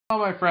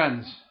Hello my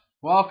friends,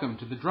 welcome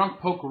to the Drunk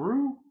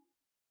Pokeroo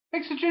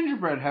makes a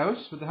gingerbread house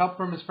with the help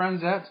from his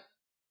friends at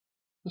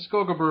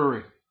Muskoka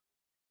Brewery.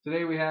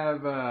 Today we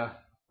have a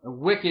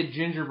wicked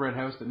gingerbread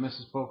house that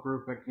Mrs.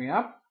 Pokeroo picked me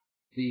up.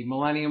 The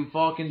Millennium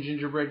Falcon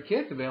gingerbread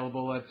kit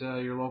available at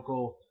your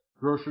local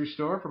grocery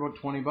store for about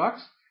 20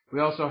 bucks.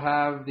 We also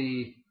have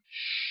the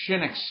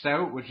Shinnicked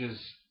Stout, which is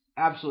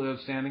absolutely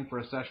outstanding for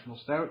a sessional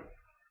stout.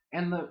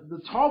 And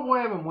the tall boy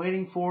I've been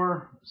waiting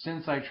for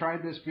since I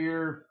tried this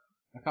beer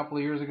a couple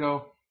of years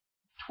ago.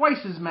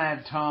 Twice as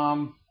Mad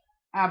Tom.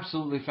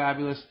 Absolutely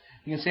fabulous.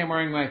 You can see I'm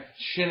wearing my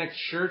Shinnicked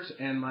shirt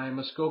and my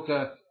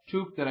Muskoka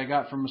toque that I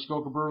got from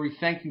Muskoka Brewery.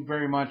 Thank you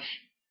very much.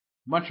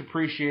 Much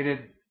appreciated.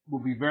 Will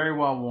be very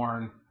well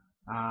worn.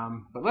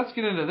 But let's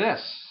get into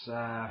this.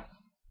 I'm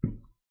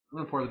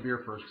going to pour the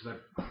beer first because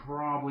I'm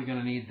probably going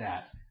to need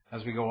that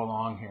as we go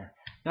along here.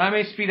 Now I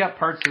may speed up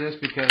parts of this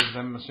because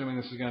I'm assuming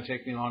this is going to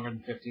take me longer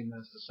than 15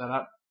 minutes to set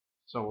up.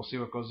 So we'll see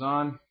what goes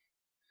on.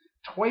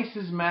 Twice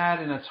as mad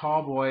in a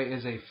tall boy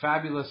is a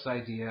fabulous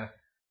idea.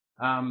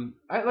 I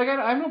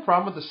have no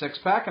problem with the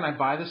 6-pack, and I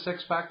buy the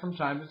 6-pack from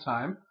time to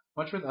time,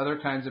 much with other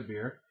kinds of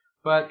beer.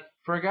 But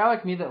for a guy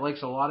like me that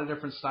likes a lot of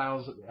different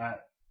styles,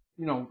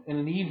 in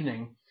an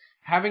evening,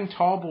 having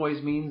tall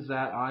boys means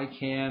that I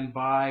can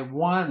buy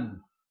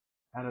one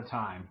at a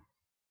time.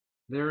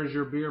 There is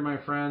your beer, my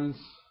friends.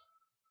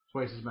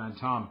 Twice as Mad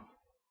Tom.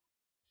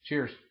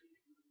 Cheers.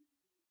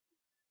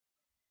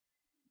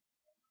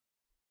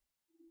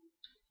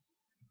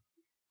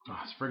 Oh,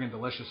 it's friggin'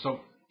 delicious. So,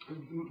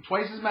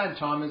 twice as Mad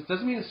Tom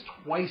doesn't mean it's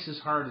twice as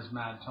hard as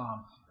Mad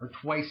Tom or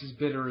twice as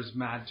bitter as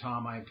Mad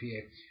Tom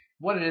IPA.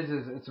 What it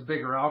is it's a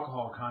bigger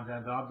alcohol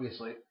content,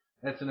 obviously.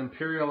 It's an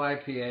Imperial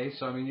IPA,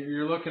 so I mean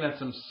you're looking at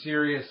some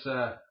serious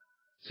hop.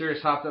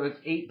 It's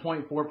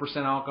 8.4%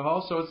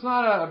 alcohol, so it's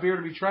not a beer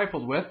to be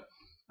trifled with.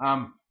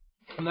 A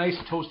nice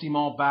toasty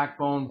malt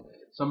backbone,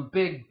 some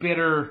big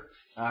bitter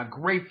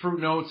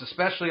grapefruit notes,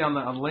 especially on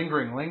the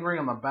lingering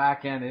on the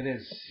back end. It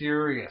is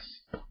serious.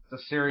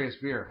 It's a serious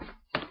beer.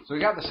 So we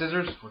got the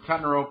scissors. We're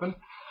cutting her open.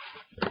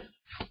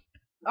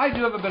 I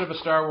do have a bit of a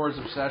Star Wars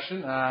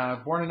obsession.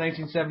 Born in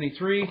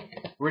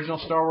 1973. Original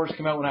Star Wars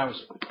came out when I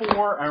was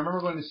 4. I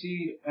remember going to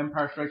see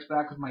Empire Strikes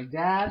Back with my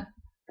dad,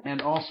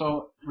 and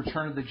also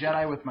Return of the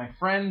Jedi with my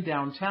friend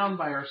downtown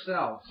by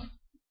ourselves.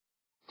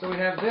 So we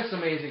have this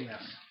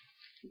amazingness.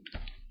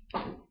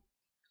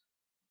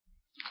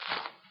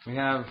 We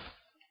have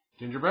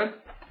gingerbread.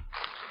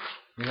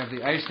 We have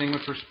the icing,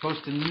 which we're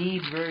supposed to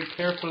knead very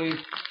carefully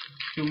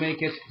to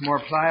make it more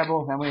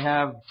pliable. And we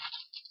have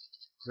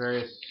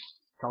various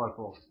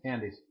colorful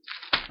candies.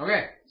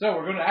 Okay, so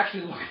we're going to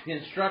actually look at the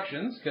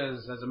instructions,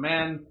 because as a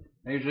man,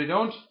 I usually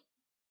don't.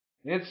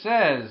 It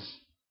says,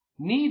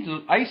 knead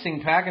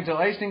icing pack until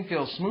icing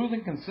feels smooth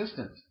and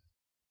consistent.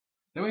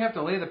 Then we have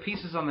to lay the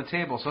pieces on the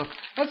table. So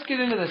let's get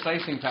into this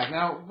icing pack.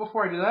 Now,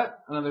 before I do that,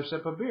 another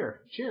sip of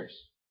beer. Cheers.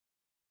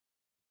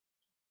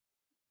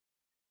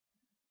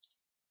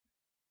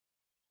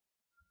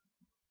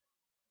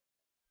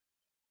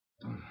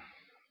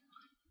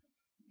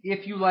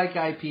 If you like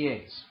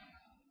IPAs,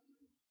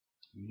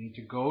 you need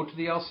to go to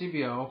the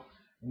LCBO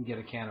and get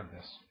a can of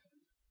this.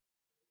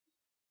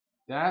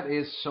 That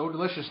is so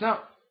delicious. Now,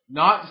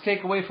 not to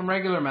take away from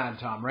regular Mad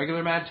Tom.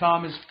 Regular Mad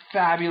Tom is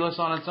fabulous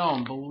on its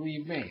own,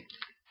 believe me.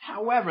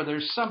 However,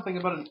 there's something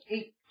about an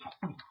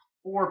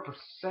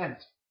 8.4%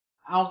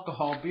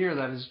 alcohol beer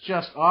that is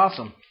just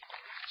awesome.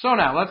 So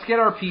now, let's get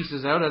our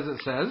pieces out, as it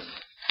says.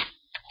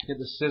 Get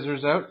the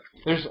scissors out.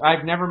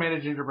 I've never made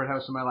a gingerbread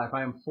house in my life.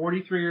 I am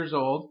 43 years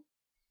old.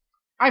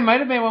 I might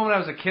have made one when I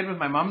was a kid with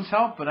my mom's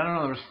help, but I don't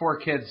know, there was 4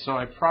 kids, so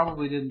I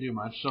probably didn't do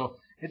much. So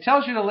it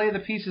tells you to lay the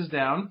pieces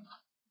down.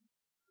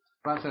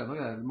 That's it. Look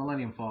at that,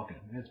 Millennium Falcon.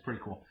 It's pretty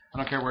cool. I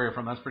don't care where you're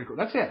from. That's pretty cool.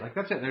 That's it.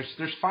 That's it.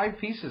 There's 5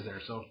 pieces there,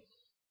 so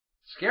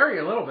scary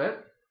a little bit.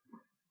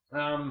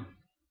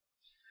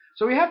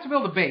 So we have to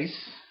build a base,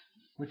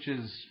 which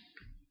is,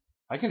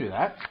 I can do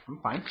that. I'm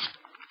fine.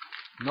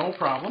 No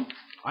problem.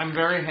 I'm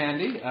very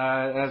handy,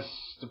 as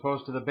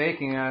opposed to the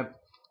baking.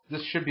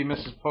 This should be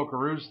Mrs.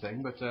 Pokeroo's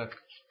thing, but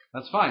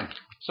that's fine.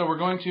 So we're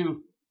going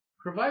to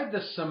provide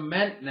the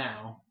cement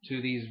now to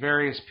these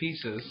various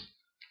pieces.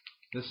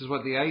 This is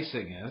what the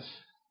icing is.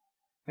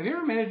 Have you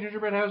ever made a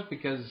gingerbread house?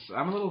 Because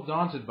I'm a little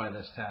daunted by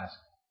this task.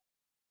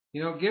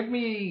 You know, give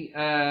me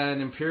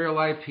an Imperial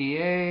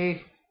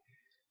IPA,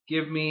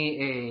 give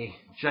me a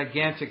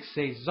gigantic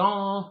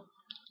Saison,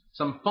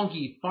 some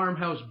funky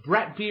farmhouse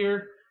Brett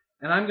beer,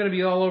 and I'm going to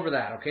be all over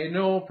that, okay?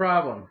 No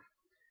problem.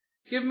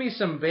 Give me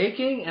some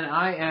baking, and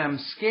I am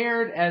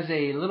scared as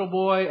a little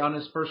boy on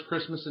his first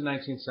Christmas in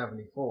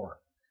 1974.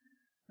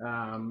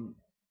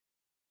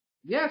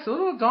 Yeah, it's a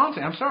little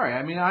daunting. I'm sorry.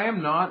 I mean, I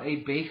am not a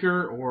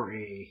baker or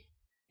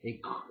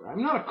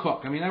I'm not a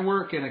cook. I mean, I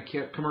work in a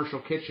commercial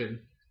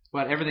kitchen,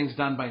 but everything's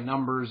done by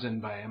numbers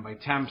and by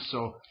temps,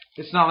 so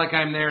it's not like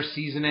I'm there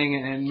seasoning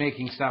and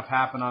making stuff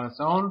happen on its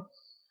own.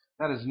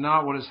 That is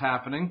not what is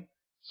happening.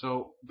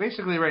 So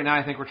basically right now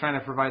I think we're trying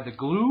to provide the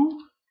glue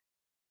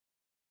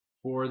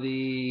for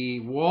the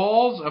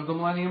walls of the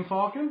Millennium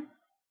Falcon.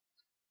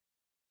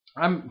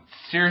 I'm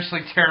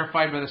seriously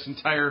terrified by this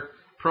entire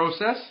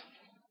process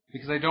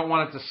because I don't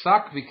want it to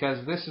suck,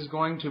 because this is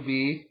going to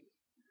be...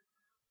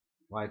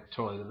 Well, I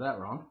totally did that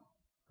wrong.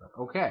 But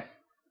okay.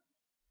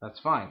 That's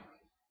fine.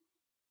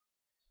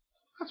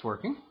 That's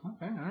working.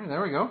 Okay, all right,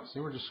 there we go. See,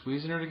 we're just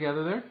squeezing her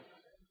together there.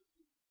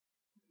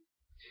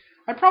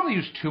 I probably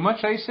use too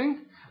much icing,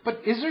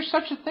 but is there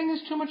such a thing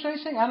as too much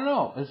icing? I don't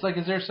know. It's like,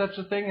 is there such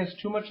a thing as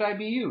too much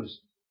IBUs?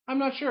 I'm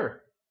not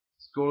sure.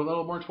 Let's go a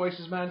little more twice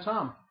as mad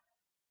Tom.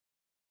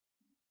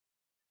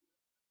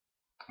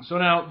 So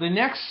now, the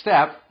next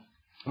step,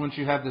 once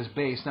you have this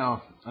base,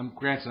 now,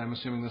 granted, I'm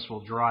assuming this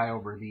will dry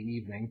over the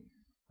evening,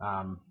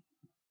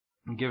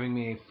 giving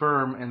me a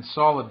firm and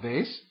solid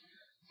base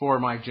for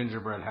my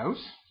gingerbread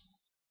house.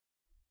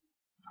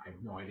 I have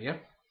no idea.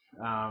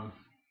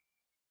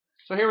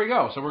 So here we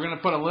go. So we're going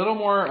to put a little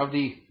more of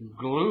the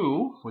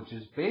glue, which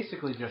is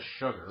basically just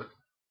sugar.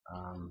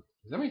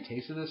 Has anybody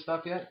tasted this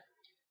stuff yet?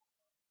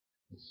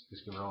 Let's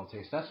just give it all a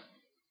taste test.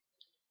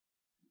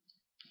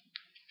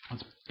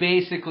 It's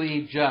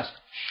basically just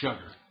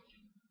sugar.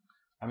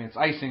 I mean, it's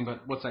icing,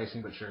 but what's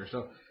icing but sugar?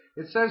 So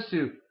it says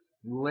to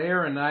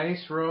layer a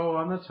nice row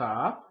on the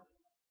top.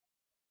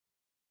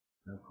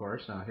 Of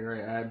course, now here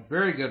I'm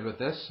very good with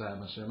this,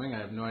 I'm assuming. I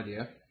have no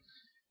idea.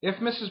 If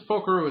Mrs.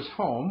 Pokeroo is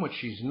home, which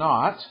she's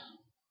not,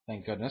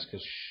 thank goodness,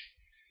 because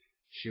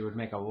she would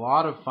make a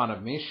lot of fun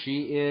of me.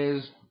 She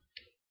is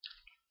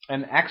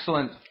an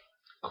excellent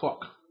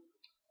cook.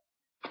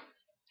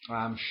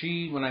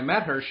 When I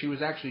met her, she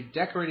was actually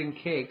decorating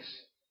cakes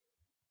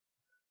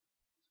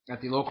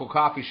at the local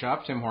coffee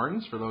shop, Tim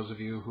Hortons. For those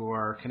of you who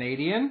are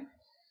Canadian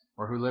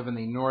or who live in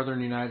the northern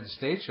United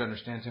States, you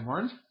understand Tim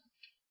Hortons.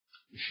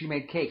 She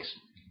made cakes.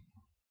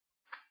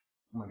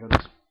 Oh my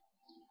goodness.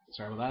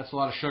 Sorry about that. That's a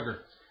lot of sugar.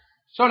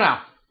 So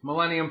now,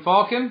 Millennium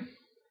Falcon.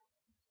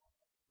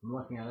 I'm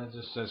looking at it. It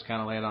just says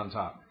kind of lay it on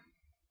top.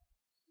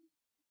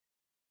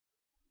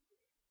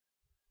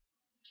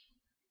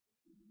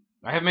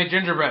 I have made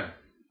gingerbread,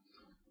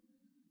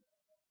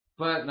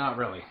 but not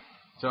really.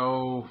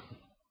 So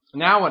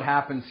now what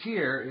happens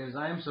here is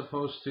I'm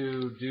supposed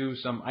to do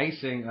some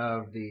icing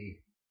of the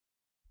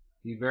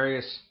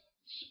various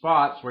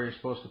spots where you're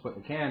supposed to put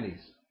the candies.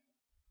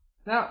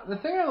 Now, the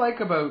thing I like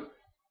about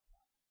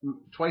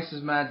Twice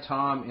as Mad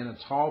Tom in a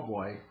tall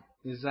boy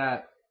is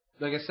that,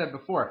 like I said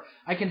before,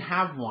 I can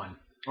have one,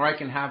 or I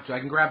can have two. I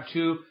can grab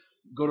two,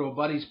 go to a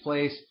buddy's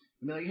place,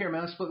 and be like, here,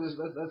 man, let's split this.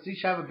 Let's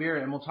each have a beer,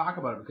 and we'll talk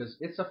about it, because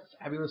it's a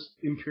fabulous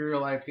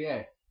Imperial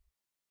IPA.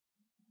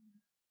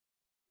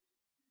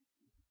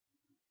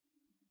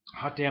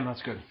 Hot damn,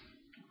 that's good.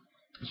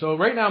 So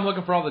right now I'm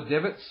looking for all the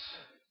divots.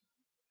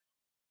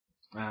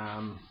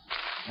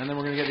 And then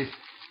we're going to get these.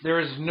 There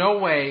is no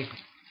way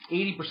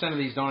 80% of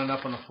these don't end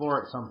up on the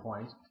floor at some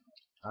point.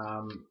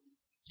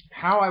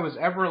 How I was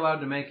ever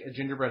allowed to make a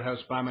gingerbread house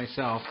by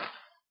myself,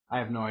 I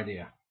have no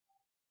idea.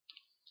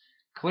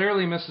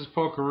 Clearly, Mrs.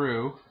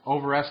 Pokeroo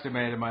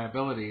overestimated my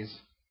abilities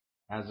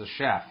as a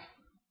chef.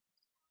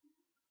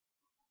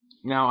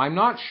 Now, I'm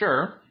not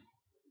sure,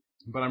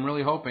 but I'm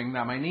really hoping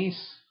that my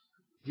niece,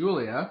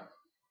 Julia,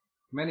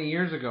 many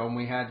years ago when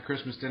we had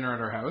Christmas dinner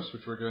at our house,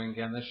 which we're doing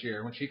again this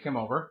year, when she came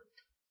over,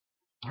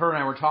 her and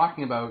I were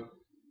talking about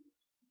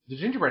the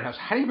gingerbread house.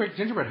 How do you break the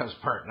gingerbread house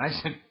apart? And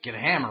I said, get a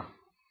hammer.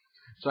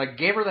 So I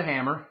gave her the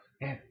hammer,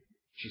 and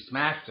she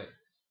smashed it.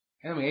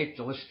 And we ate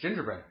delicious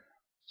gingerbread.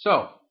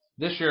 So,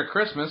 this year at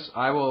Christmas,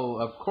 I will,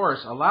 of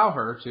course, allow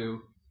her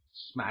to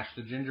smash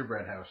the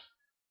gingerbread house.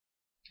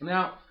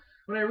 Now,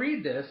 when I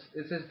read this,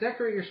 it says,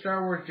 decorate your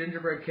Star Wars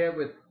gingerbread kit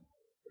with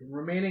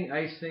remaining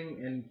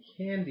icing and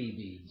candy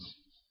beads.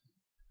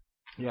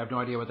 Yeah, I have no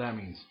idea what that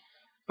means.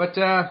 But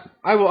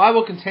I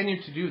will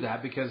continue to do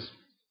that, because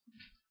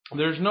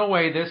there's no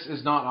way this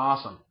is not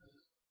awesome.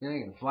 You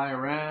can fly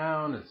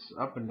around, it's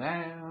up and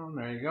down,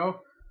 there you go.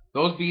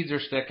 Those beads are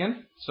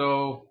sticking.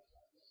 So,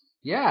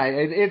 yeah,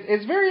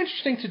 it's very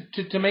interesting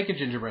to make a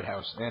gingerbread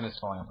house, and it's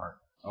falling apart.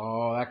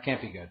 Oh, that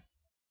can't be good.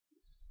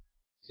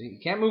 See, you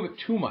can't move it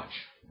too much,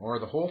 or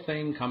the whole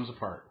thing comes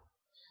apart.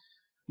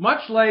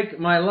 Much like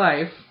my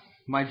life,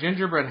 my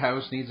gingerbread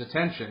house needs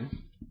attention.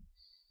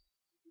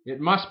 It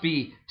must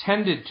be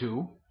tended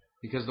to,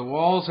 because the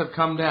walls have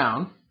come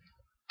down.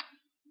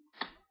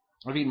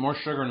 I've eaten more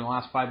sugar in the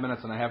last 5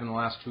 minutes than I have in the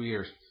last 2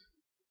 years.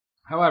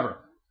 However,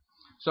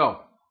 so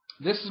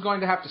this is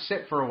going to have to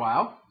sit for a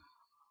while.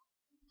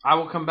 I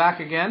will come back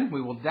again.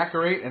 We will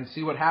decorate and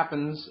see what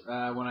happens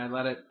when I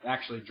let it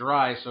actually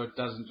dry, so it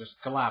doesn't just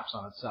collapse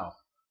on itself.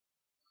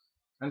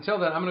 Until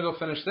then, I'm going to go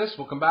finish this.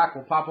 We'll come back.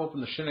 We'll pop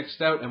open the Shinnicked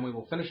Stout, and we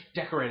will finish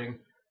decorating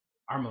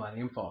our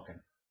Millennium Falcon.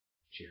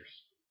 Cheers.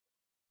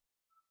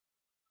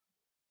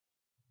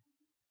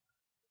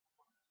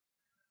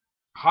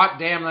 Hot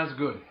damn, that's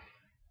good.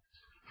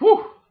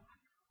 Whew.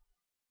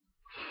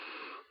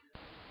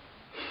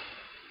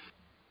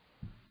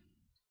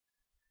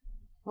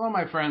 Hello,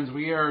 my friends.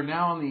 We are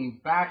now on the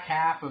back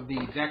half of the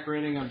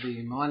decorating of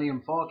the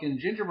Millennium Falcon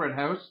gingerbread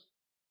house.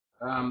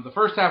 The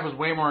first half was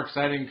way more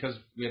exciting because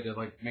we had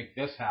to make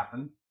this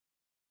happen,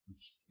 which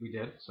we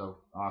did. So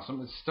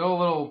awesome. It's still a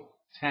little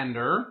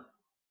tender.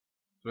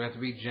 So we have to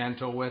be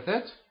gentle with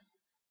it.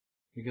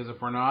 Because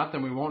if we're not,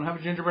 then we won't have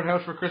a gingerbread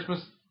house for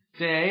Christmas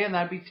Day, and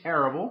that'd be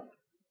terrible.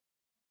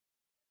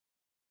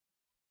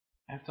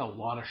 That's a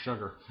lot of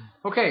sugar.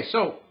 Okay,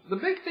 so the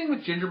big thing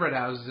with gingerbread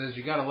houses is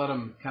you got to let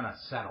them kind of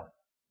settle.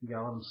 You got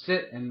to let them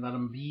sit and let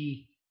them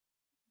be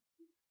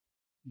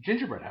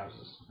gingerbread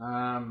houses.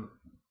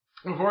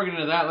 Before we get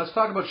into that, let's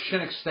talk about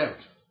Shinnicked Stout.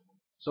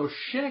 So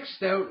Shinnicked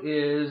Stout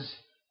is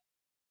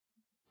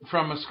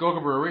from Muskoka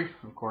Brewery,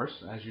 of course,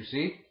 as you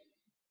see.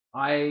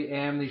 I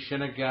am the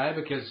Shinnick guy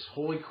because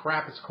holy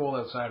crap, it's cold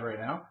outside right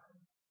now.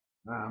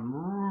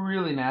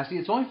 Really nasty.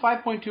 It's only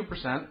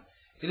 5.2%.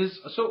 It is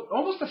so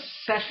almost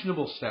a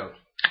sessionable stout,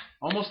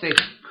 almost a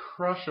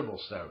crushable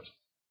stout.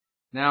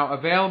 Now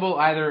available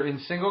either in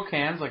single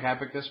cans, like I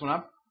picked this one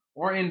up,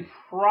 or in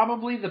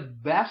probably the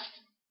best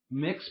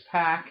mix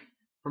pack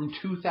from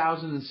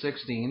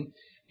 2016,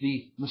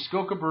 the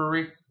Muskoka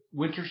Brewery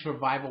Winter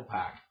Survival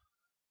Pack.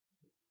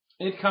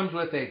 It comes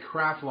with a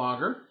craft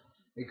lager,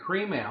 a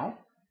cream ale,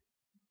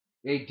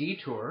 a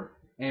detour,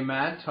 a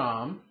Mad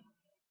Tom,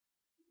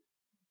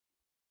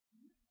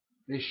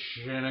 a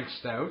Shinnicked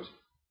Stout.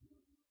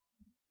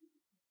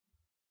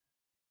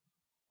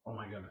 Oh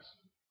my goodness.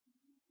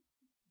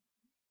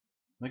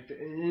 Like,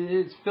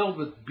 it's filled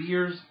with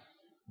beers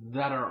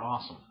that are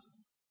awesome.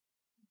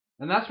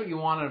 And that's what you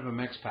want out of a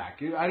mix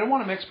pack. I don't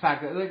want a mix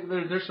pack.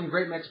 There's some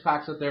great mix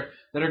packs out there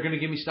that are going to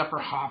give me stuff for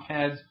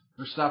hopheads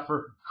or stuff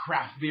for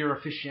craft beer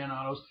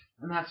aficionados,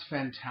 and that's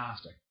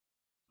fantastic.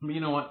 But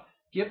you know what?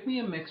 Give me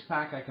a mix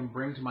pack I can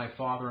bring to my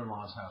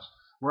father-in-law's house,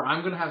 where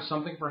I'm going to have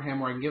something for him,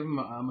 where I can give him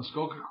a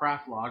Muskoka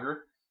craft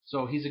lager.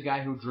 So he's a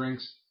guy who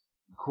drinks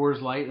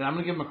Coors Light, and I'm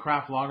going to give him a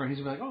craft lager, and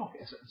he's going to be like, oh,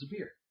 it's a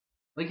beer.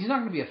 Like, he's not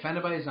going to be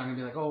offended by it. He's not going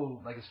to be like,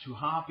 oh, like it's too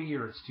hoppy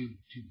or it's too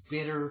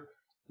bitter.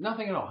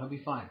 Nothing at all. He'll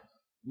be fine.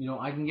 You know,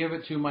 I can give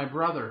it to my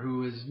brother,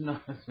 who is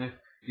not.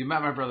 You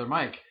met my brother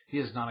Mike. He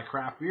is not a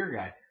craft beer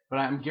guy, but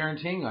I'm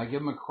guaranteeing you, I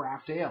give him a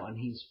craft ale, and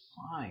he's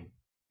fine.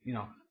 You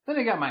know. Then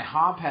I got my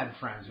hophead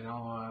friends. You know,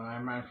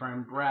 my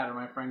friend Brad or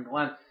my friend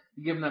Glenn.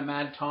 You give them that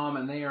Mad Tom,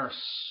 and they are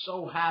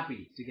so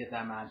happy to get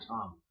that Mad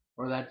Tom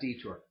or that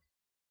detour.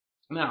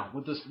 Now,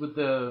 with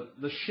the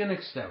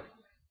Shinnicked Stout,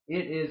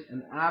 it is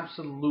an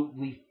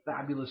absolutely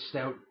fabulous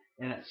stout,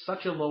 and it's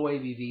such a low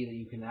ABV that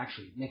you can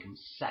actually make them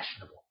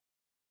sessionable,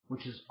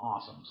 which is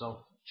awesome. So,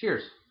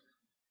 cheers.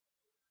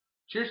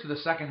 Cheers to the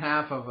second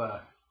half of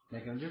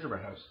making a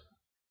gingerbread house.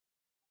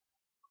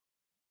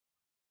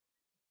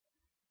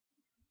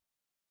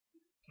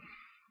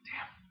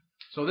 Damn.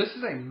 So this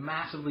is a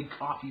massively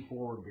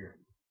coffee-forward beer.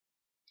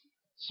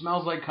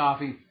 Smells like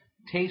coffee.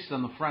 Taste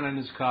on the front end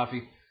is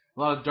coffee. A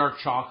lot of dark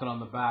chocolate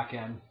on the back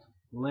end.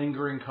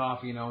 Lingering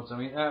coffee notes. I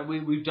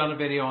mean, we've done a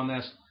video on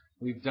this.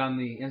 We've done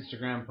the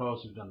Instagram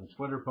post. We've done the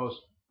Twitter post.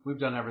 We've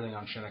done everything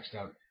on Shinnicked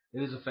Stout.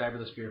 It is a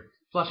fabulous beer.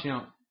 Plus, you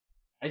know,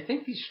 I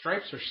think these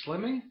stripes are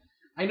slimming.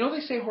 I know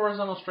they say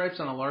horizontal stripes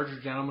on a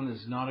larger gentleman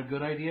is not a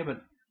good idea,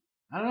 but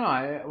I don't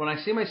know. When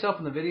I see myself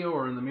in the video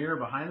or in the mirror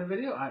behind the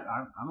video,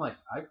 I'm like,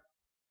 I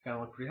kind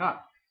of look pretty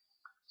hot.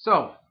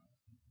 So,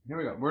 here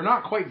we go. We're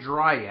not quite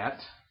dry yet,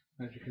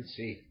 as you can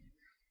see.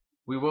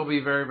 We will be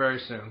very, very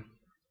soon.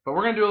 But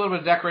we're going to do a little bit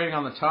of decorating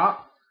on the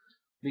top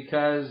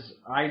because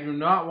I do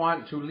not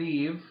want to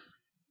leave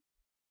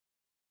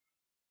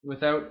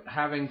without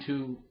having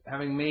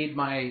made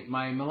my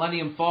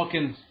Millennium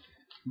Falcon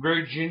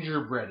very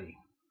gingerbready.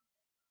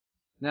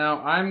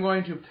 Now, I'm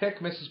going to pick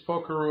Mrs.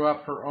 Pokeroo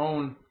up her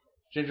own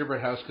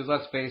gingerbread house because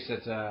let's face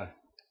it,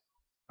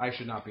 I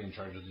should not be in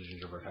charge of the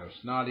gingerbread house.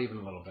 Not even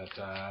a little bit.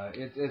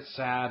 It's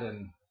sad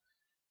and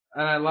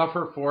I love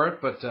her for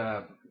it, but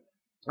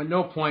at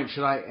no point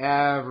should I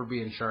ever be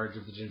in charge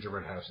of the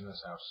gingerbread house in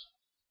this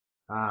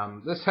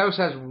house. This house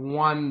has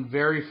one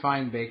very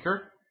fine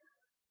baker,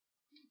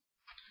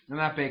 and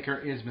that baker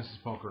is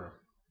Mrs. Pokeroo.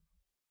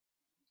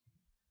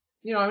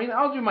 You know, I mean,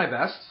 I'll do my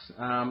best.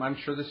 I'm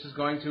sure this is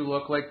going to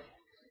look like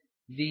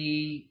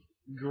the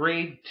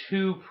grade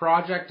 2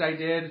 project I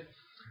did,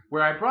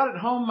 where I brought it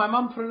home, my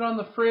mom put it on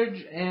the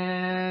fridge,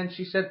 and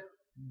she said,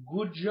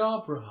 "Good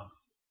job, Rob."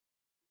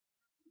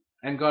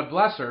 And God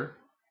bless her,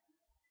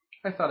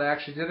 I thought I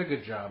actually did a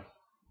good job.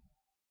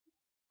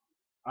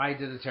 I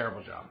did a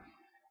terrible job.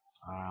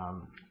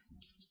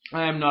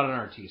 I am not an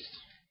artiste.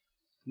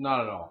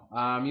 Not at all.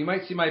 You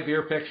might see my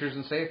beer pictures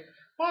and say,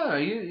 well,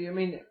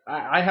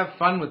 I have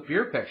fun with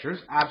beer pictures.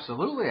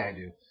 Absolutely I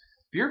do.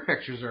 Beer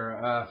pictures are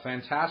a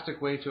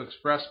fantastic way to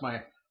express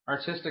my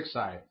artistic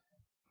side.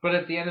 But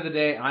at the end of the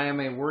day, I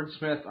am a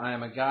wordsmith. I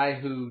am a guy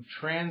who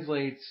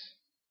translates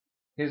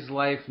his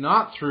life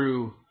not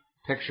through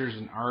pictures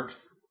and art,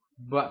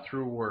 but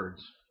through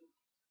words.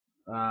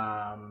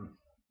 I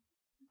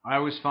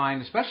always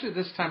find, especially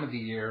this time of the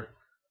year,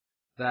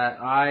 that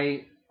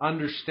I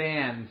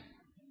understand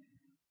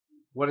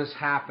what has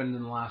happened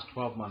in the last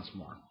 12 months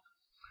more.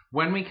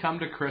 When we come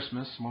to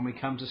Christmas, when we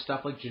come to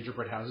stuff like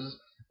gingerbread houses,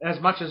 as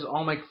much as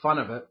I'll make fun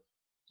of it,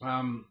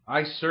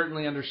 I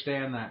certainly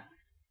understand that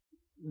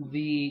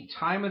the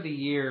time of the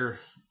year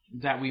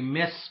that we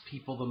miss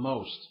people the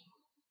most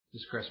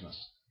is Christmas.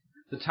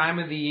 The time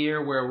of the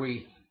year where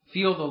we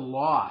feel the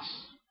loss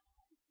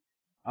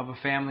of a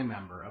family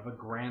member, of a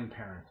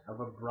grandparent, of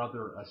a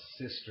brother, a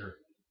sister,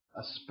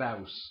 a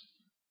spouse,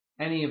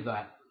 any of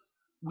that.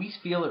 We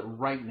feel it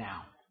right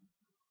now.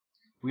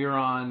 We are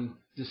on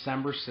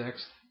December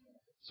 6th,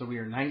 so we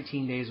are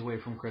 19 days away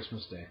from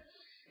Christmas Day.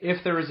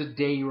 If there is a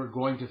day you are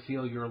going to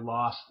feel your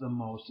loss the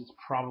most, it's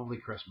probably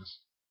Christmas.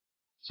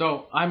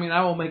 So, I mean,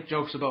 I will make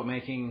jokes about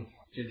making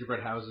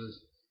gingerbread houses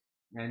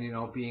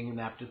and, being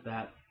inept at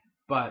that.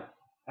 But,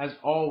 as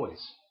always,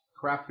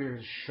 craft beer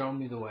has shown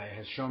me the way,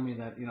 has shown me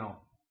that,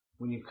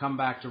 when you come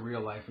back to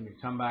real life, when you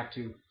come back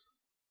to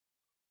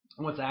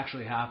what's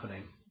actually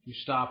happening, you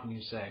stop and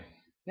you say,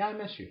 yeah, I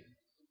miss you.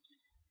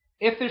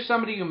 If there's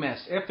somebody you miss,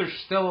 if they're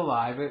still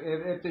alive,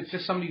 if it's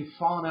just somebody you've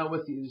fallen out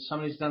with,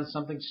 somebody's done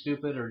something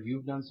stupid or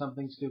you've done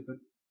something stupid,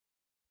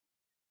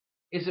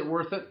 is it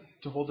worth it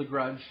to hold a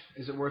grudge?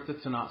 Is it worth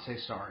it to not say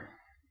sorry?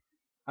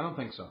 I don't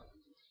think so.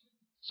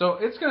 So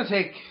it's going to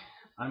take,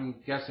 I'm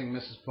guessing,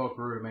 Mrs.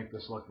 Pokeroo to make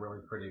this look really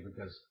pretty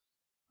because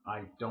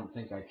I don't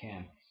think I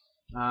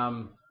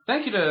can.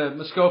 Thank you to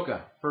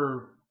Muskoka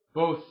for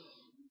both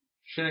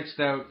Shinnicked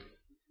Stout,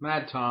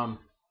 Mad Tom,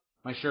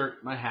 my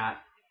shirt, my hat.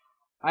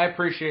 I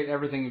appreciate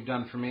everything you've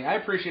done for me. I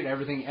appreciate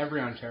everything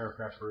every Ontario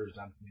craft brewer has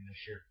done for me this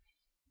year.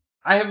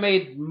 I have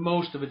made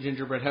most of a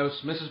gingerbread house.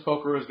 Mrs.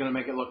 Pokeroo is going to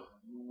make it look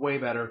way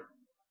better.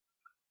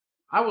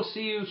 I will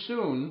see you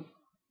soon.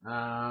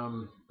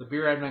 The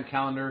Beer Advent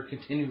calendar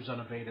continues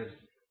unabated.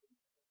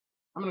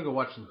 I'm going to go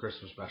watch some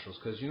Christmas specials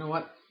because you know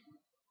what?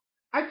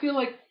 I feel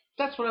like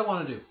that's what I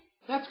want to do.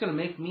 That's going to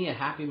make me a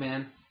happy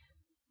man.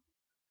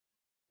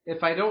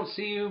 If I don't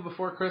see you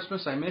before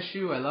Christmas, I miss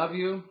you. I love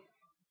you.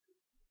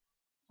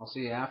 I'll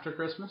see you after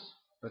Christmas,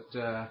 but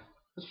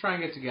let's try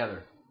and get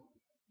together.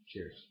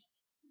 Cheers.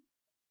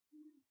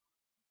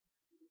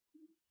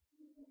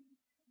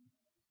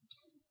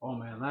 Oh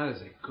man, that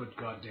is a good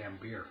goddamn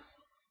beer.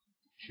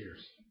 Cheers.